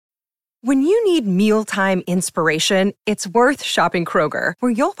When you need mealtime inspiration, it's worth shopping Kroger,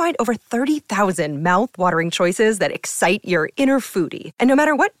 where you'll find over 30,000 mouth-watering choices that excite your inner foodie. And no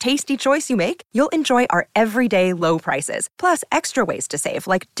matter what tasty choice you make, you'll enjoy our everyday low prices, plus extra ways to save,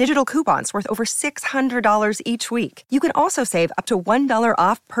 like digital coupons worth over $600 each week. You can also save up to $1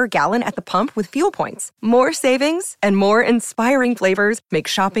 off per gallon at the pump with fuel points. More savings and more inspiring flavors make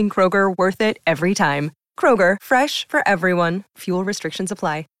shopping Kroger worth it every time. Kroger, fresh for everyone. Fuel restrictions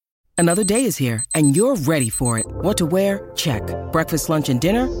apply. Another day is here, and you're ready for it. What to wear? Check. Breakfast, lunch, and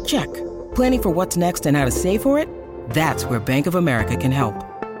dinner? Check. Planning for what's next and how to save for it? That's where Bank of America can help.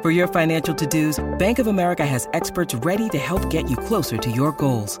 For your financial to-dos, Bank of America has experts ready to help get you closer to your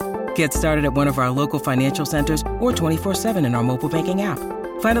goals. Get started at one of our local financial centers or 24/7 in our mobile banking app.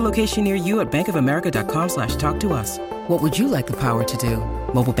 Find a location near you at bankofamerica.com/talktous. What would you like the power to do?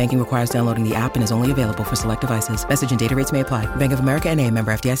 Mobile banking requires downloading the app and is only available for select devices. Message and data rates may apply. Bank of America N.A.,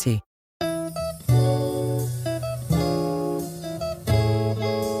 member FDIC.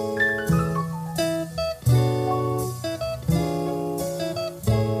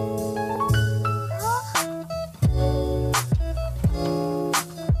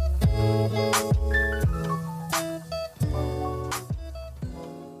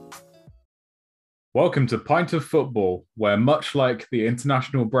 Welcome to Pint of Football, where much like the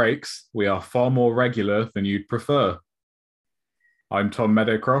international breaks, we are far more regular than you'd prefer. I'm Tom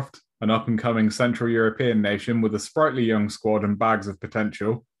Meadowcroft, an up-and-coming Central European nation with a sprightly young squad and bags of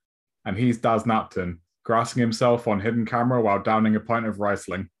potential. And he's Daz Napton, grassing himself on hidden camera while downing a pint of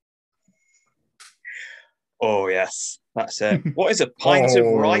Riesling. Oh, yes, that's it. What is a pint of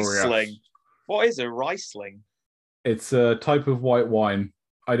Riesling? Yes. What is a Riesling? It's a type of white wine.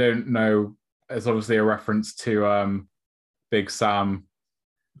 I don't know. It's obviously a reference to Big Sam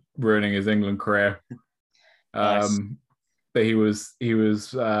ruining his England career. Nice. But he was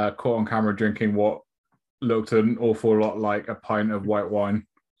caught on camera drinking what looked an awful lot like a pint of white wine.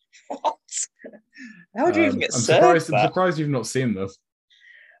 What? How would you even get I'm served surprised you've not seen this.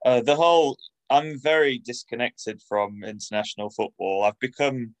 I'm very disconnected from international football. I've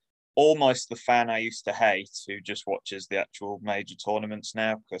become almost the fan I used to hate, who just watches the actual major tournaments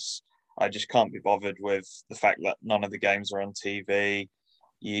now, because I just can't be bothered with the fact that none of the games are on TV.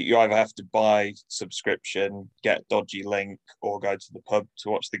 You either have to buy subscription, get a dodgy link, or go to the pub to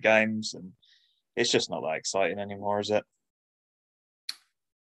watch the games, and it's just not that exciting anymore, is it?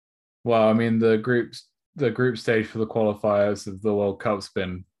 Well, I mean, the group stage for the qualifiers of the World Cup's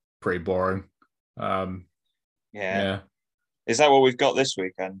been pretty boring. Yeah. Is that what we've got this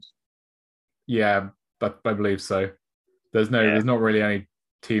weekend? Yeah, I believe so. There's not really any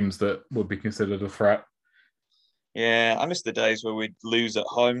teams that would be considered a threat. Yeah, I miss the days where we'd lose at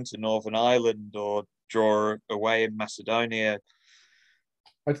home to Northern Ireland or draw away in Macedonia.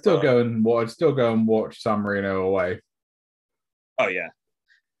 I'd still go and watch San Marino away. Oh yeah,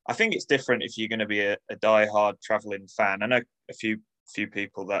 I think it's different if you're going to be a die-hard travelling fan. I know a few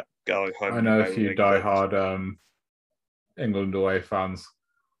people that go home. I know a few die-hard England away fans.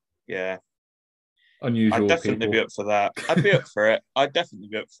 Yeah. Unusual I'd definitely people. be up for that. I'd be up for it. I'd definitely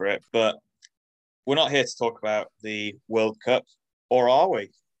be up for it. But we're not here to talk about the World Cup, or are we?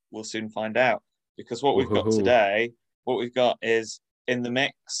 We'll soon find out. Because what we've got today, is In the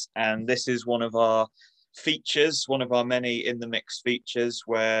Mix. And this is one of our features, one of our many In the Mix features,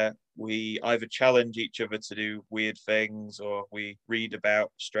 where we either challenge each other to do weird things, or we read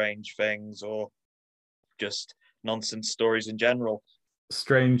about strange things, or just nonsense stories in general.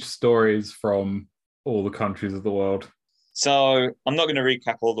 Strange stories from all the countries of the world. So I'm not going to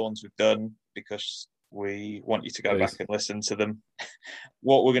recap all the ones we've done, because we want you to go back and listen to them.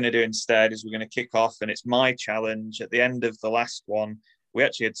 What we're going to do instead is we're going to kick off, and it's my challenge. At the end of the last one, we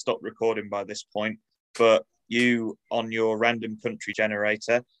actually had stopped recording by this point, but you, on your random country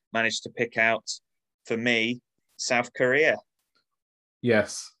generator, managed to pick out, for me, South Korea.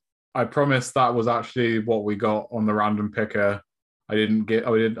 Yes. I promise that was actually what we got on the random picker. I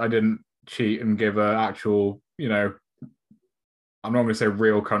didn't cheat and give an actual, I'm not going to say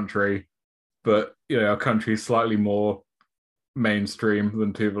real country, but, a country slightly more mainstream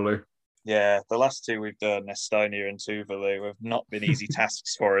than Tuvalu. Yeah, the last two we've done, Estonia and Tuvalu, have not been easy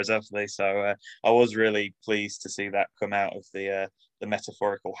tasks for us, have they? So I was really pleased to see that come out of the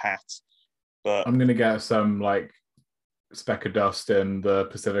metaphorical hat. But I'm going to get some, speck of dust in the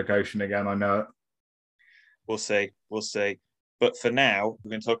Pacific Ocean again, I know it. We'll see. But for now, we're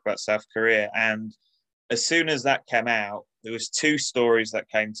going to talk about South Korea. And as soon as that came out, there was two stories that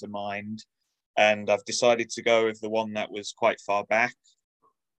came to mind. And I've decided to go with the one that was quite far back.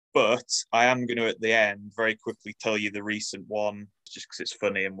 But I am going to, at the end, very quickly tell you the recent one, just because it's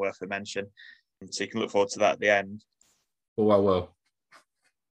funny and worth a mention. So you can look forward to that at the end. Oh, I will.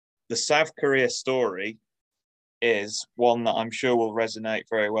 The South Korea story is one that I'm sure will resonate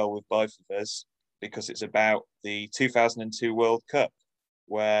very well with both of us, because it's about the 2002 World Cup,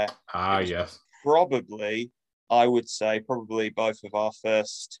 where yes, probably, I would say, probably both of our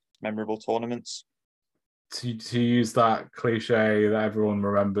first memorable tournaments. To use that cliche that everyone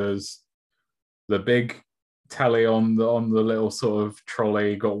remembers, the big telly on the little sort of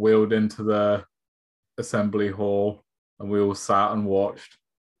trolley got wheeled into the assembly hall, and we all sat and watched.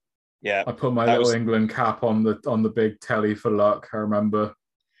 Yeah, I put my little England cap on the big telly for luck. I remember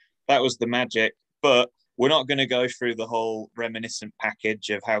that was the magic. But we're not going to go through the whole reminiscent package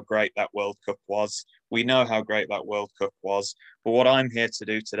of how great that World Cup was. We know how great that World Cup was. But what I'm here to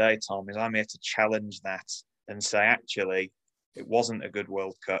do today, Tom, is I'm here to challenge that and say, actually, it wasn't a good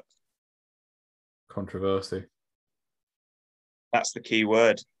World Cup. Controversy. That's the key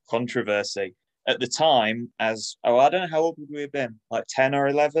word, controversy. At the time, I don't know, how old would we have been? Like 10 or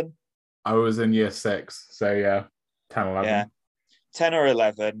 11? I was in year 6, so yeah, 10, 11. Yeah, 10 or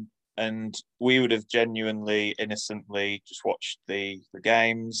 11. And we would have genuinely, innocently just watched the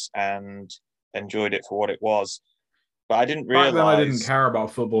games and enjoyed it for what it was. But I didn't realise... Back then, I didn't care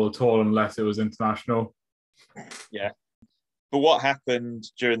about football at all unless it was international. Yeah. But what happened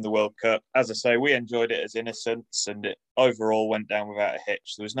during the World Cup, as I say, we enjoyed it as innocents, and it overall went down without a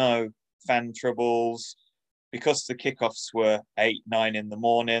hitch. There was no fan troubles. Because the kickoffs were 8, 9 in the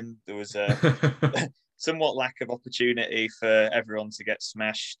morning, there was a somewhat lack of opportunity for everyone to get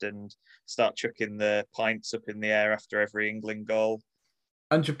smashed and start chucking the pints up in the air after every England goal.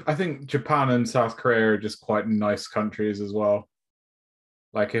 And I think Japan and South Korea are just quite nice countries as well.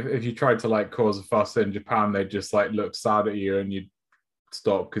 Like if you tried to like cause a fuss in Japan, they'd just like look sad at you and you'd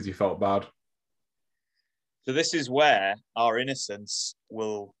stop because you felt bad. So this is where our innocence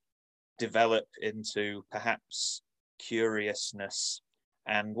will develop into perhaps curiousness.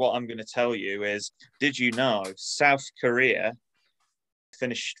 And what I'm going to tell you is, did you know South Korea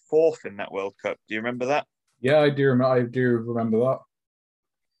finished 4th in that World Cup? Do you remember that? Yeah, I do remember that.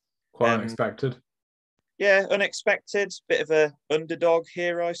 Quite unexpected. Yeah, unexpected. Bit of a underdog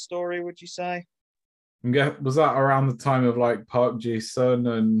hero story, would you say? Was that around the time of like Park Ji-sung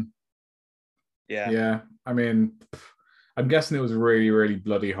and... Yeah. I mean, I'm guessing it was really, really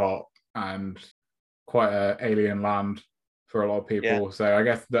bloody hot and quite an alien land for a lot of people. Yeah. So I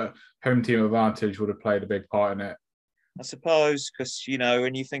guess the home team advantage would have played a big part in it. I suppose, because,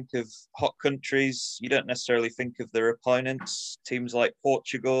 when you think of hot countries, you don't necessarily think of their opponents. Teams like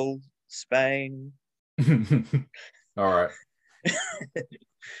Portugal, Spain. All right.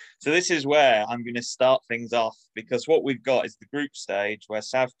 So this is where I'm going to start things off, because what we've got is the group stage where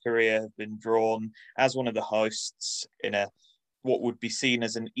South Korea have been drawn as one of the hosts in what would be seen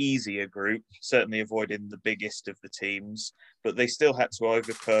as an easier group, certainly avoiding the biggest of the teams, but they still had to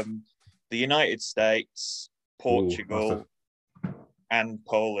overcome the United States, Portugal, and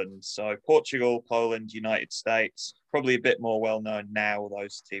Poland. So Portugal, Poland, United States, probably a bit more well-known now,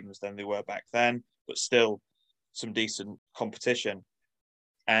 those teams, than they were back then, but still some decent competition.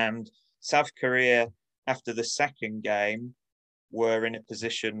 And South Korea, after the second game, were in a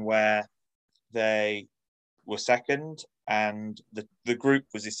position where they were second, and the group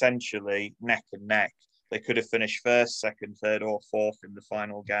was essentially neck and neck. They could have finished first, second, third, or fourth in the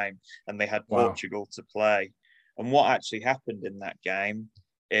final game, and they had Portugal to play. And what actually happened in that game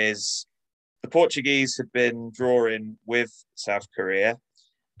is the Portuguese had been drawing with South Korea,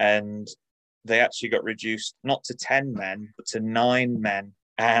 and they actually got reduced not to 10 men, but to 9 men.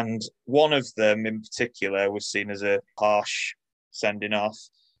 And one of them in particular was seen as a harsh sending off.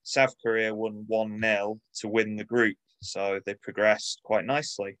 South Korea won 1-0 to win the group, so they progressed quite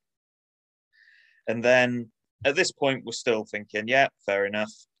nicely. And then at this point, we're still thinking, yeah, fair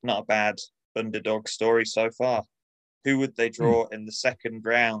enough, not a bad underdog story so far. Who would they draw in the second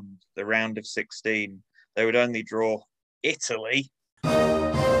round, the round of 16? They would only draw Italy.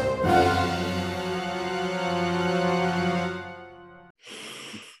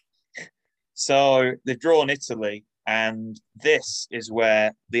 So they've drawn Italy, and this is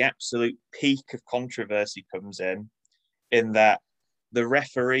where the absolute peak of controversy comes in that the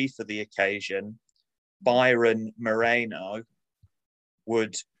referee for the occasion, Byron Moreno,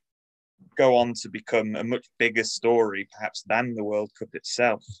 would go on to become a much bigger story, perhaps, than the World Cup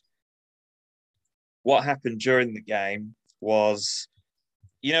itself. What happened during the game was,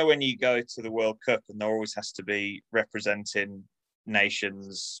 when you go to the World Cup and there always has to be representing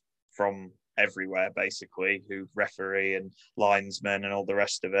nations from everywhere, basically, who referee and linesmen and all the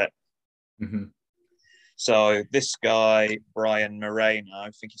rest of it. Mm-hmm. So this guy, Brian Moreno,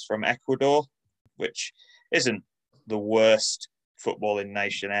 I think he's from Ecuador, which isn't the worst footballing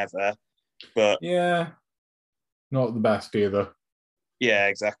nation ever, but yeah, not the best either. Yeah,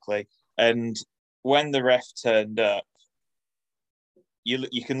 exactly. And when the ref turned up,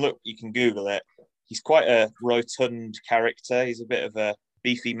 you can Google it. He's quite a rotund character. He's a bit of a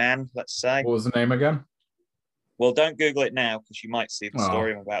beefy man, let's say. What was the name again? Well, don't Google it now because you might see the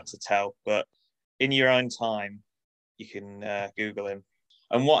story I'm about to tell. But in your own time, you can Google him.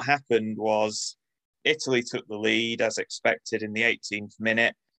 And what happened was Italy took the lead as expected in the 18th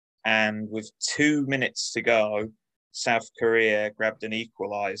minute. And with 2 minutes to go, South Korea grabbed an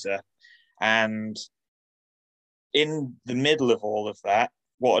equaliser. And in the middle of all of that,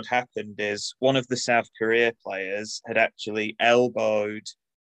 what had happened is one of the South Korea players had actually elbowed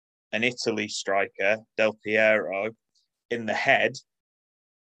an Italy striker, Del Piero, in the head.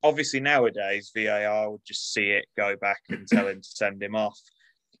 Obviously, nowadays, VAR would just see it, go back and tell him to send him off.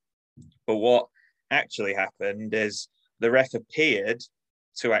 But what actually happened is the ref appeared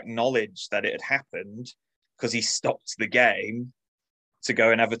to acknowledge that it had happened because he stopped the game to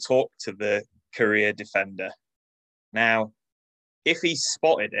go and have a talk to the Korea defender. Now, if he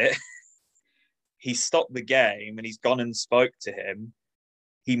spotted it, he stopped the game and he's gone and spoke to him,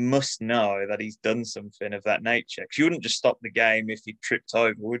 he must know that he's done something of that nature. Because you wouldn't just stop the game if he tripped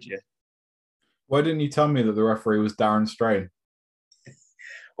over, would you? Why didn't you tell me that the referee was Darren Strain?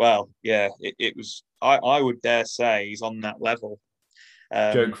 Well, yeah, it was. I would dare say he's on that level.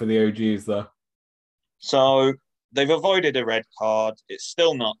 Joke for the OGs, though. So they've avoided a red card. It's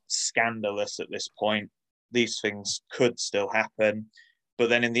still not scandalous at this point. These things could still happen. But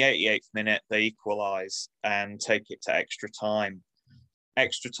then in the 88th minute, they equalise and take it to extra time.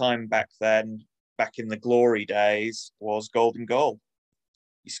 Extra time back then, back in the glory days, was golden goal.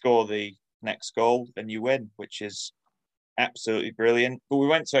 You score the next goal and you win, which is absolutely brilliant. But we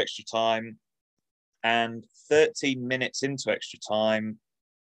went to extra time, and 13 minutes into extra time,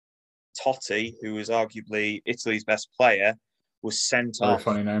 Totti, who was arguably Italy's best player, was sent off.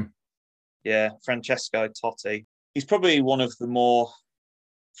 Very funny name. Yeah, Francesco Totti. He's probably one of the more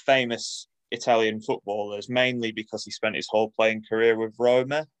famous Italian footballers, mainly because he spent his whole playing career with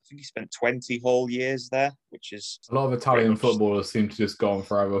Roma. I think he spent 20 whole years there, which is... A lot of Italian footballers seem to just go on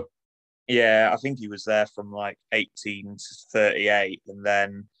forever. Yeah, I think he was there from like 18 to 38. And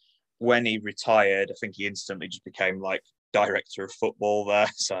then when he retired, I think he instantly just became like director of football there.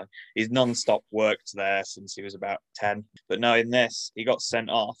 So he's non-stop worked there since he was about 10. But no, in this, he got sent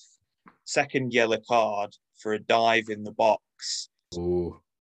off. Second yellow card for a dive in the box. Ooh.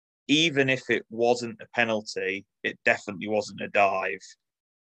 Even if it wasn't a penalty, it definitely wasn't a dive.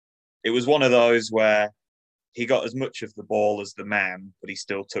 It was one of those where he got as much of the ball as the man, but he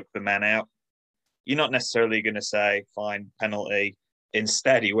still took the man out. You're not necessarily going to say, fine, penalty.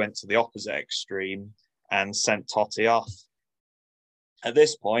 Instead, he went to the opposite extreme and sent Totti off. At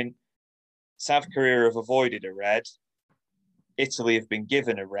this point, South Korea have avoided a red. Italy have been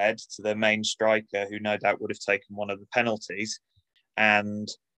given a red to their main striker, who no doubt would have taken one of the penalties. And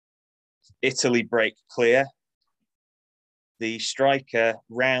Italy break clear. The striker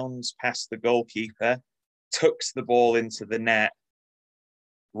rounds past the goalkeeper, tucks the ball into the net,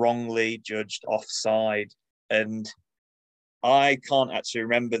 wrongly judged offside. And I can't actually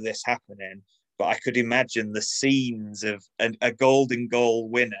remember this happening, but I could imagine the scenes of a golden goal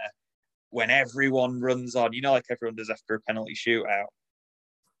winner when everyone runs on, like everyone does after a penalty shootout.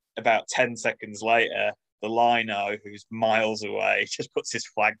 About 10 seconds later, the lino, who's miles away, just puts his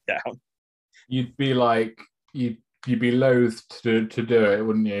flag down. You'd be like, you'd be loath to do it,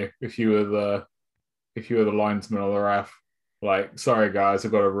 wouldn't you? If you were the linesman or the ref. Like, sorry guys,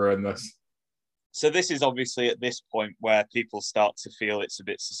 I've got to ruin this. So this is obviously at this point where people start to feel it's a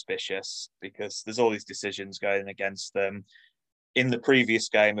bit suspicious because there's all these decisions going against them. In the previous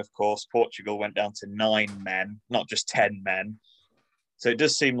game, of course, Portugal went down to 9 men, not just 10 men. So it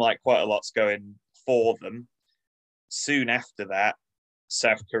does seem like quite a lot's going for them. Soon after that,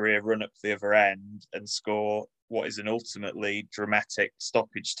 South Korea run up the other end and score what is an ultimately dramatic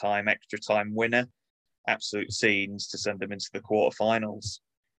stoppage time, extra time winner. Absolute scenes to send them into the quarterfinals.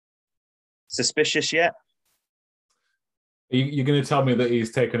 Suspicious yet? You're going to tell me that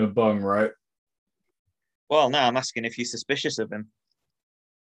he's taken a bung, right? Well, now I'm asking if you're suspicious of him.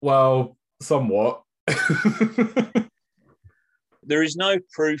 Well, somewhat. There is no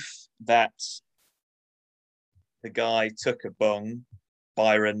proof that the guy took a bung,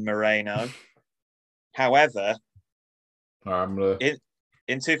 Byron Moreno. However, in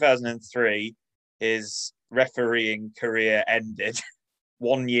in 2003, his refereeing career ended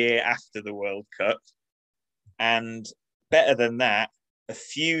 1 year after the World Cup. And better than that, a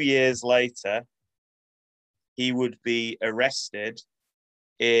few years later, he would be arrested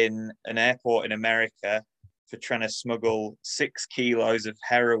in an airport in America for trying to smuggle 6 kilos of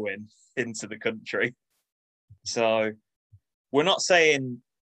heroin into the country. So we're not saying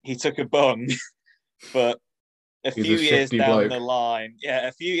he took a bung, but a few years down the line,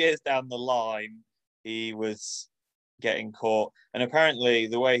 he was getting caught. And apparently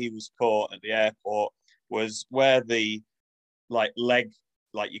the way he was caught at the airport was where the leg,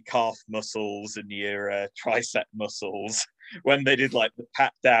 like your calf muscles and your tricep muscles, when they did like the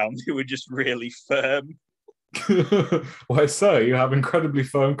pat down, they were just really firm. Why so? You have incredibly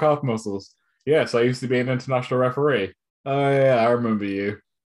firm calf muscles. Yes, I used to be an international referee. Oh yeah, I remember you.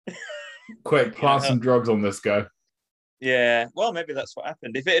 Quick, plant some drugs on this guy. Yeah, well, maybe that's what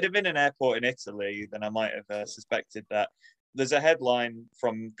happened. If it had been an airport in Italy, then I might have suspected that. There's a headline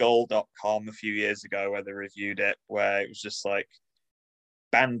from goal.com a few years ago where they reviewed it, where it was just like,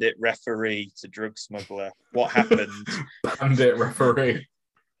 bandit referee to drug smuggler. What happened? Bandit referee.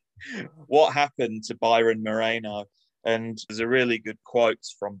 What happened to Byron Moreno? And there's a really good quote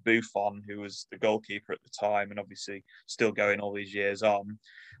from Buffon, who was the goalkeeper at the time and obviously still going all these years on.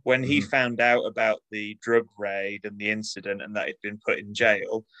 When he found out about the drug raid and the incident and that he'd been put in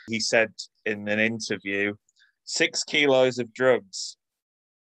jail, he said in an interview, 6 kilos of drugs.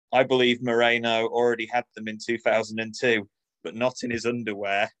 I believe Moreno already had them in 2002, but not in his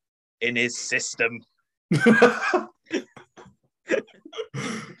underwear, in his system.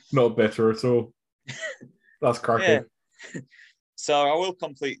 Not better at all. That's cracking. Yeah. So I will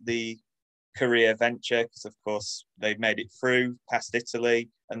complete the career venture because, of course, they've made it through past Italy,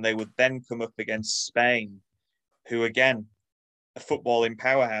 and they would then come up against Spain, who, again, a footballing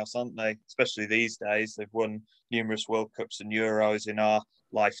powerhouse, aren't they? Especially these days. They've won numerous World Cups and Euros in our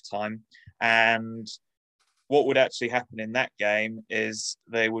lifetime. And what would actually happen in that game is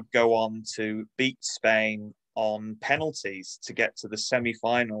they would go on to beat Spain on penalties to get to the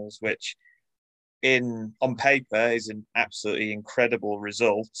semi-finals, which on paper is an absolutely incredible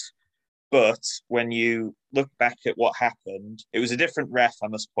result. But when you look back at what happened, it was a different ref, I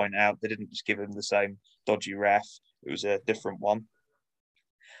must point out. They didn't just give him the same dodgy ref. It was a different one.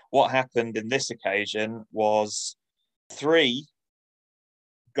 What happened in this occasion was 3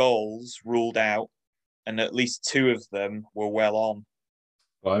 goals ruled out, and at least 2 of them were well on.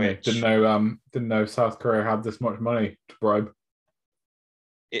 Well, I didn't know South Korea had this much money to bribe.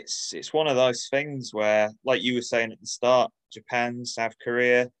 It's one of those things where, like you were saying at the start, Japan, South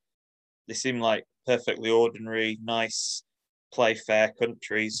Korea, they seem like perfectly ordinary, nice, play fair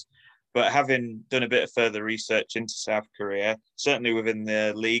countries. But having done a bit of further research into South Korea, certainly within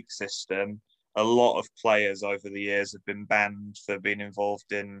the league system, a lot of players over the years have been banned for being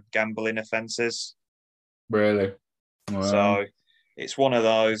involved in gambling offences. Really? Wow. So it's one of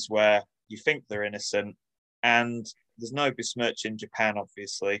those where you think they're innocent, and there's no besmirching Japan,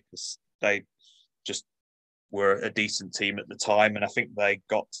 obviously, because they just were a decent team at the time, and I think they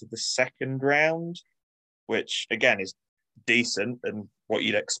got to the second round, which, again, is decent and what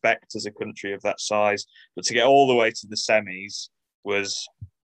you'd expect as a country of that size. But to get all the way to the semis was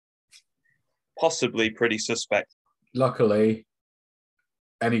possibly pretty suspect. Luckily,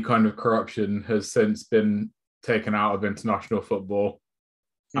 any kind of corruption has since been taken out of international football,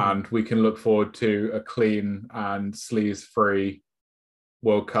 and we can look forward to a clean and sleaze-free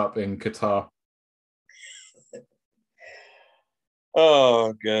World Cup in Qatar.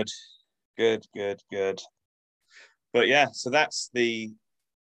 Oh, good. But yeah, so that's the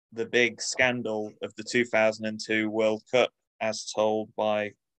big scandal of the 2002 World Cup, as told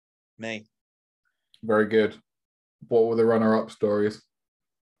by me. Very good. What were the runner-up stories?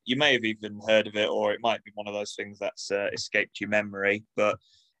 You may have even heard of it, or it might be one of those things that's escaped your memory. But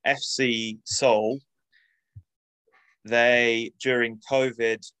FC Seoul, they, during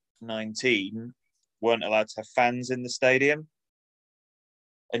COVID-19, weren't allowed to have fans in the stadium.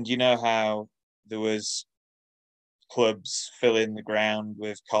 And you know how there was clubs filling the ground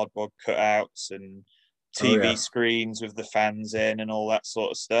with cardboard cutouts and TV screens with the fans in and all that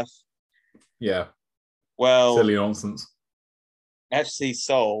sort of stuff? Yeah. Well, silly nonsense. FC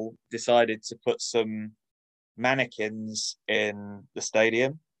Seoul decided to put some mannequins in the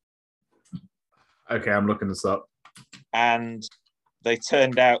stadium. Okay, I'm looking this up. And they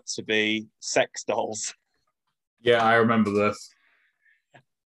turned out to be sex dolls. Yeah, I remember this.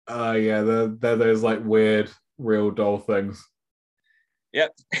 Yeah, they're those like weird real doll things.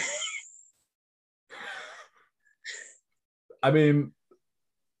 Yep. I mean,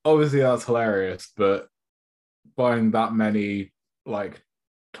 obviously that's hilarious, but buying that many like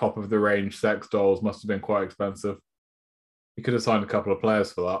top of the range sex dolls must have been quite expensive. You could have signed a couple of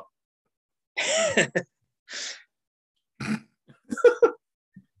players for that.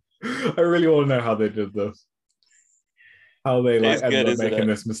 I really want to know how they did this. How they ended up making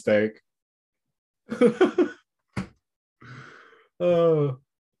this mistake. So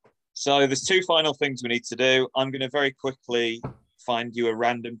there's two final things we need to do. I'm going to very quickly find you a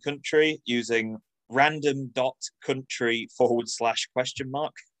random country using random.country /?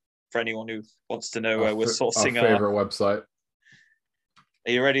 For anyone who wants to know where we're sourcing our favorite website.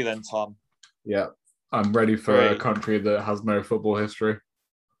 Are you ready then, Tom? Yeah, I'm ready for a country that has no football history.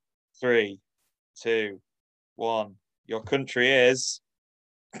 3, 2, 1. Your country is...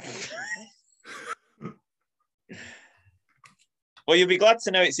 Well, you'll be glad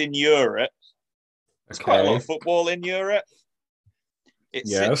to know it's in Europe. There's quite a lot of football in Europe. It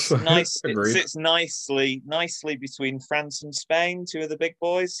sits nicely between France and Spain, two of the big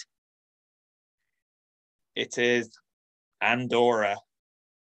boys. It is Andorra.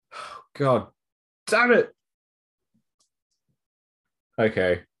 Oh, God damn it.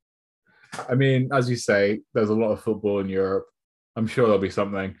 Okay. I mean, as you say, there's a lot of football in Europe. I'm sure there'll be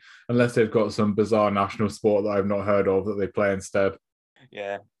something, unless they've got some bizarre national sport that I've not heard of that they play instead.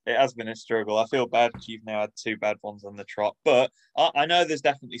 Yeah, it has been a struggle. I feel bad you've now had two bad ones on the trot, but I know there's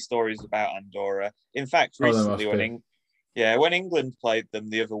definitely stories about Andorra. In fact, recently when England played them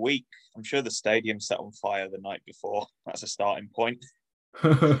the other week, I'm sure the stadium set on fire the night before. That's a starting point.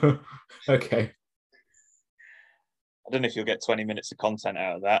 Okay. I don't know if you'll get 20 minutes of content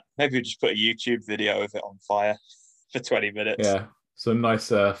out of that. Maybe we'll just put a YouTube video of it on fire for 20 minutes. Yeah, so nice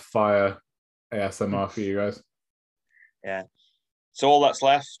fire ASMR for you guys. Yeah. So all that's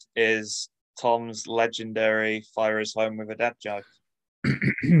left is Tom's legendary fire us home with a dad joke.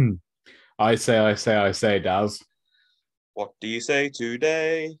 I say, Daz. What do you say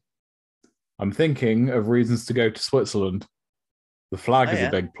today? I'm thinking of reasons to go to Switzerland. The flag is a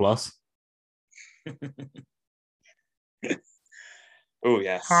big plus. Oh,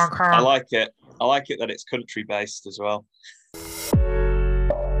 yes. I like it. I like it that it's country-based as well.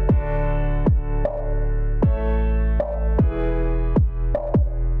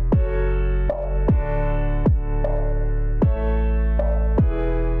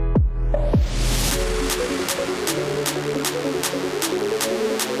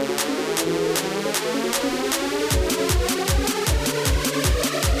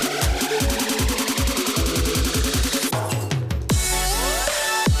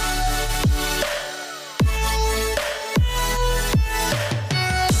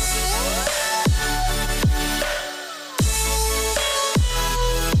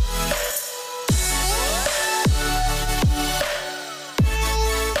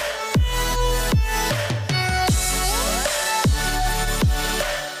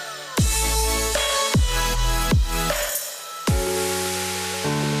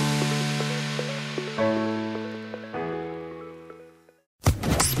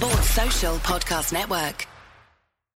 Social Podcast Network.